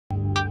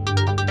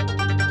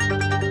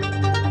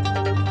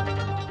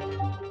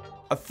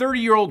A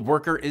 30-year-old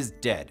worker is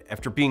dead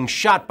after being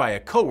shot by a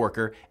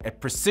coworker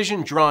at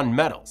Precision Drawn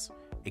Metals,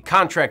 a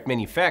contract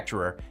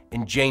manufacturer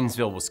in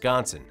Janesville,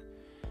 Wisconsin.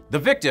 The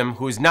victim,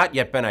 who has not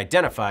yet been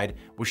identified,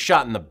 was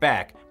shot in the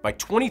back by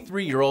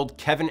 23-year-old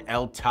Kevin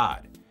L.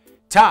 Todd.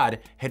 Todd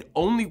had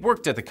only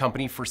worked at the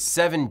company for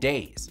 7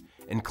 days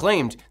and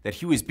claimed that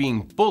he was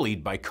being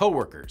bullied by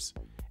coworkers.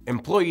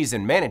 Employees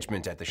and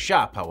management at the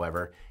shop,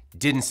 however,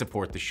 didn't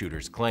support the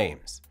shooter's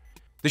claims.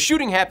 The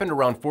shooting happened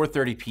around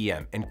 4:30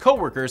 p.m. and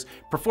coworkers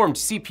performed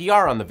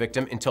CPR on the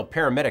victim until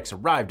paramedics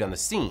arrived on the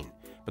scene,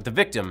 but the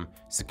victim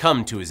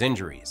succumbed to his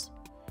injuries.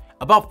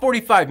 About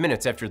 45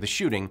 minutes after the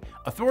shooting,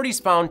 authorities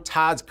found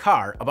Todd's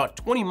car about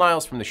 20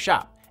 miles from the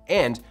shop,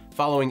 and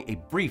following a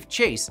brief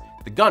chase,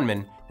 the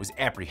gunman was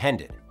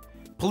apprehended.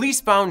 Police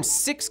found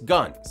 6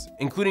 guns,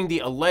 including the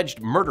alleged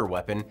murder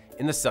weapon,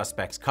 in the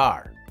suspect's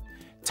car.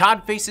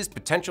 Todd faces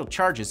potential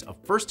charges of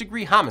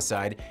first-degree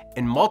homicide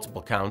and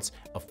multiple counts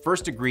of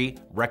first-degree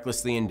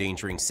recklessly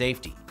endangering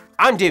safety.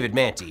 I'm David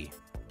Manti.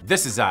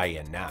 This is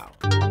IEN Now.